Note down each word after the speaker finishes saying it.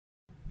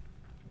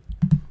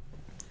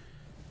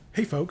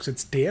Hey folks,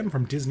 it's Dan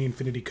from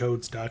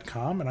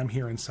DisneyInfinityCodes.com, and I'm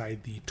here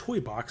inside the toy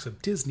box of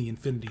Disney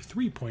Infinity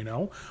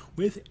 3.0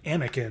 with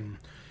Anakin.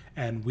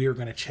 And we are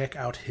going to check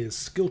out his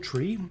skill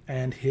tree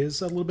and a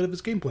little bit of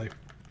his gameplay.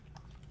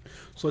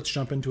 So let's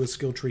jump into his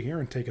skill tree here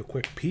and take a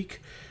quick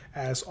peek.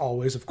 As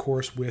always, of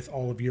course, with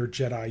all of your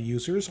Jedi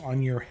users,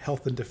 on your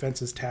Health and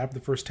Defenses tab, the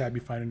first tab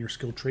you find in your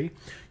skill tree,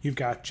 you've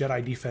got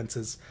Jedi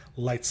Defenses,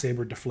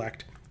 Lightsaber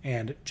Deflect,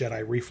 and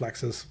Jedi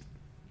Reflexes.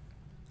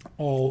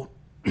 All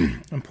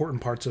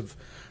important parts of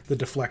the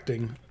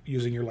deflecting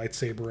using your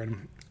lightsaber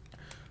and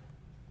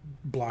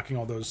blocking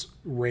all those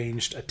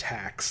ranged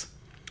attacks.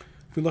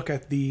 If we look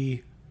at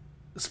the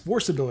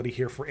Force ability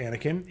here for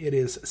Anakin, it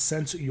is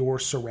Sense Your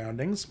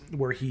Surroundings,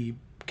 where he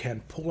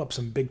can pull up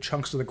some big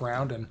chunks of the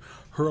ground and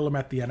hurl them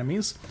at the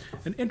enemies.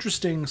 An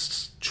interesting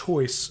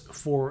choice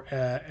for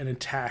an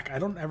attack. I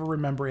don't ever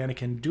remember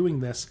Anakin doing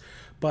this,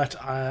 but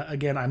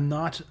again,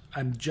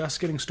 I'm just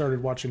getting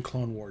started watching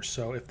Clone Wars,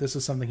 so if this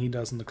is something he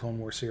does in the Clone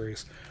Wars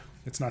series,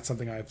 it's not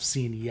something I've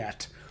seen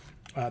yet.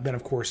 Then,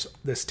 of course,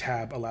 this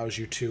tab allows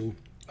you to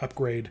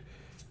upgrade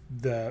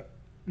the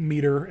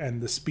meter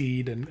and the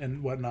speed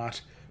and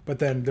whatnot. But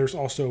then there's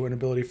also an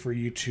ability for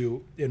you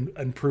to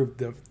improve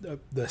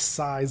the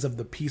size of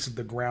the piece of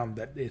the ground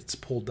that it's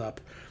pulled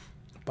up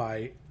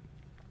by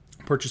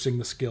purchasing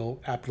the skill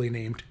aptly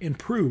named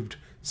Improved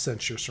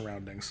Sense Your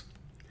Surroundings.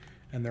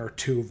 And there are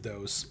two of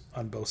those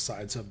on both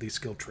sides of the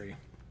skill tree.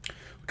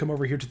 We come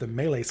over here to the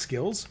melee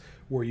skills,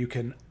 where you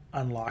can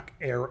unlock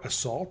Air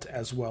Assault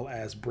as well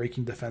as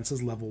Breaking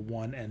Defenses level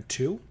 1 and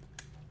 2.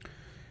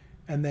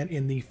 And then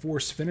in the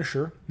Force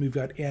Finisher, we've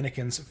got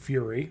Anakin's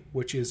Fury,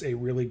 which is a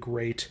really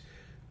great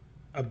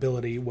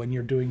ability when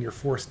you're doing your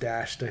Force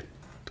Dash to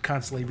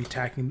constantly be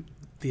attacking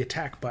the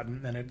attack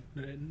button, and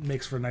it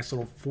makes for a nice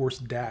little Force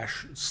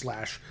Dash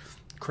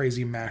 /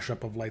 crazy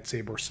mashup of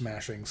lightsaber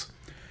smashings.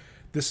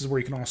 This is where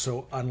you can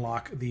also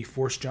unlock the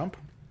Force Jump,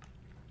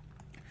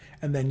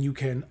 and then you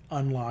can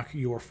unlock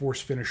your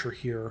Force Finisher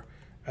here,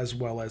 as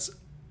well as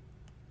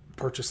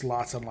purchase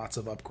lots and lots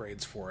of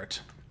upgrades for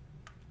it.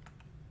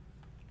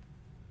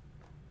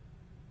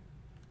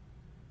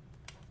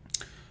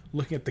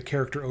 Looking at the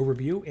character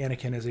overview,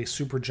 Anakin is a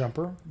super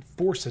jumper,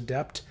 Force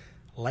Adept,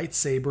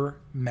 Lightsaber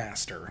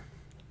Master.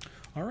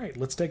 All right,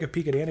 let's take a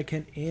peek at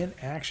Anakin in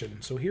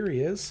action. So here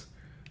he is,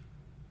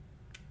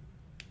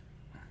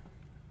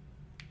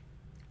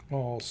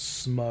 all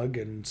smug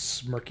and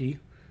smirky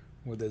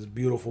with his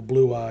beautiful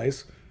blue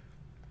eyes.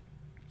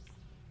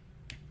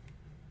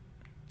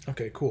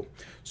 Okay, cool.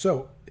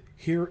 So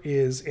here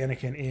is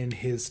Anakin in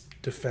his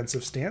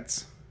defensive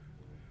stance.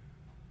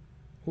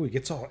 Oh, he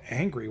gets all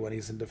angry when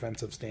he's in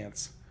defensive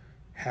stance.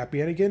 Happy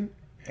Anakin,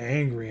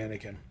 angry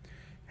Anakin.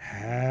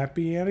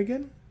 Happy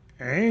Anakin,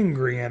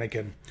 angry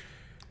Anakin.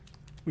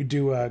 We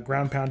do a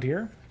ground pound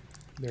here.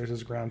 There's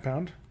his ground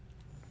pound.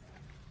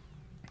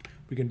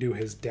 We can do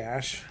his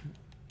dash.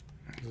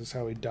 This is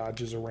how he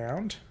dodges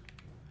around.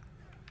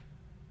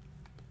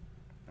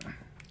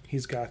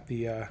 He's got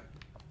the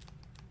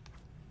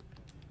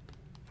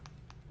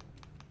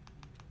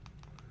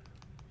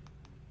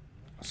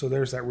so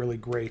there's that really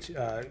great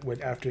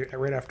right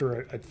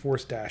after a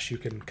Force Dash, you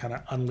can kind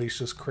of unleash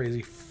this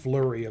crazy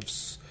flurry of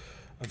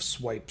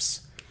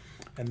swipes,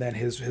 and then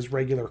his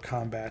regular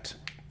combat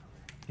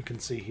you can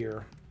see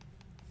here.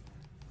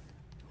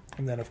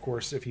 And then of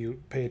course, if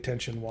you pay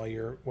attention while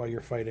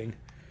you're fighting,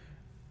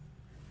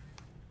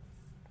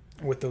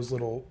 with those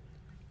little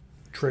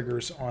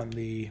triggers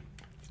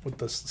with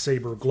the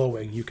saber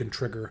glowing, you can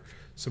trigger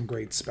some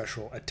great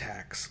special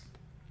attacks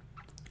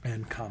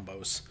and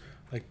combos,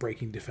 like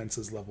Breaking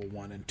Defenses level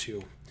 1 and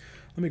 2.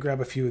 Let me grab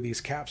a few of these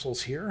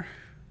capsules here,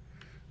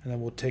 and then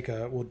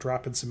we'll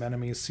drop in some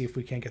enemies, see if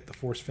we can't get the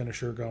Force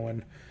Finisher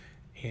going,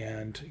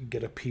 and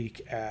get a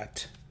peek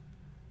at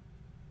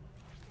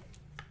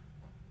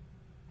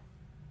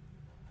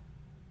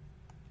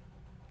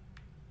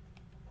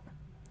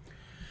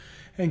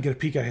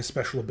his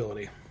special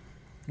ability,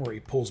 where he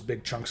pulls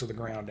big chunks of the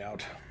ground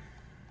out.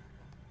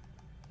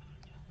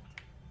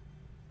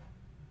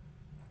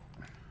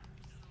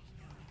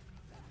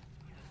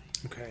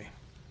 Okay.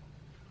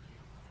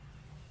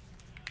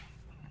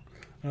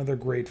 Another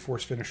great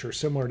Force Finisher,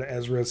 similar to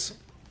Ezra's,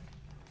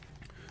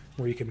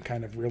 where you can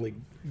kind of really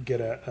get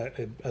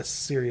a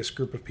serious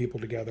group of people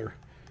together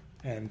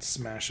and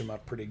smash them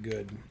up pretty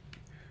good.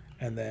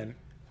 And then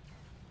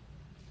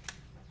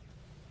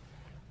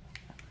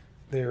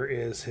there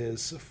is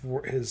his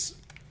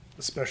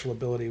special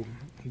ability.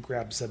 He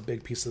grabs a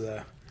big piece of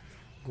the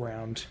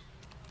ground.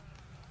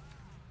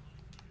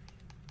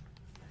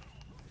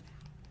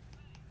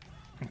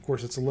 Of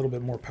course, it's a little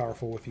bit more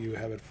powerful if you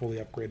have it fully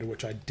upgraded,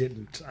 which I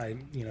didn't. I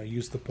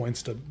used the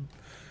points to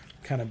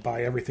kind of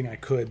buy everything I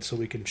could so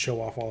we can show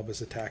off all of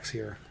his attacks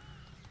here.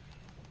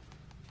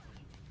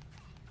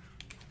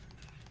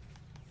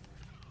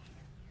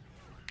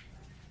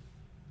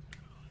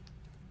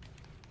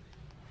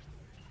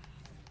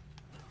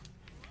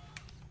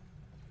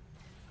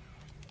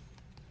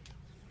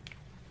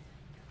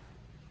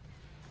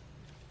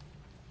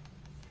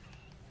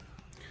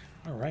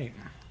 All right.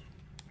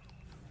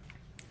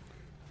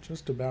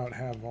 just about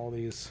have all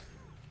these.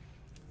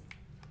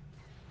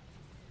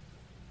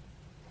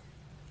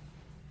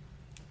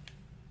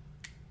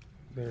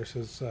 There's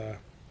his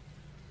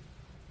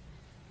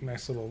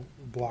nice little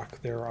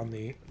block there on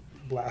the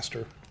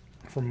blaster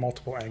from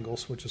multiple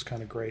angles, which is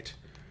kind of great.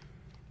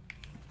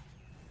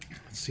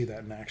 Let's see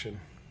that in action.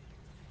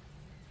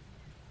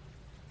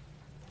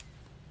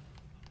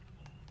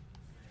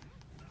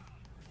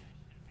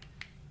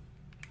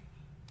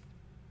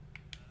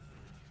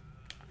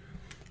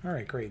 All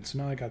right, great. So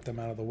now I got them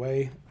out of the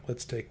way.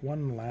 Let's take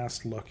one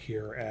last look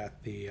here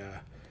at the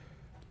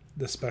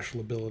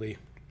special ability.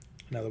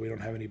 Now that we don't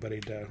have anybody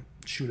to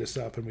shoot us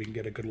up, and we can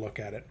get a good look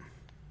at it.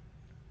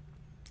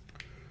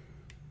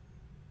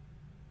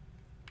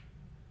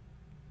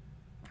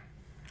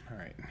 All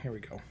right, here we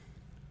go.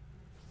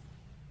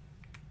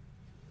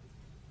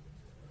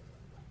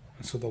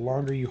 So the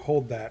longer you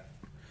hold that,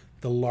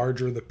 the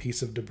larger the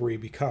piece of debris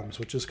becomes,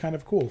 which is kind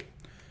of cool.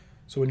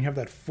 So when you have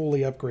that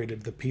fully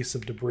upgraded, the piece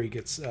of debris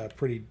gets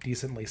pretty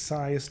decently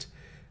sized,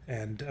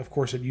 and of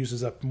course it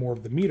uses up more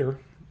of the meter,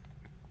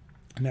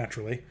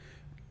 naturally,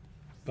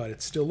 but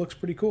it still looks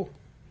pretty cool.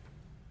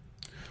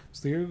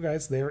 So there you go,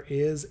 guys. There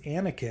is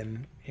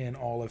Anakin in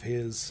all of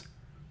his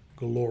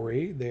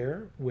glory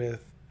there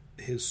with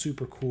his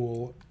super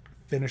cool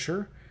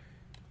finisher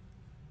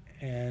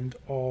and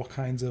all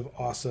kinds of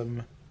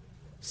awesome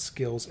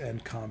skills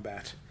and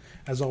combat.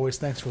 As always,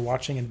 thanks for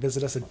watching, and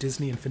visit us at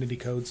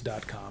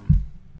DisneyInfinityCodes.com.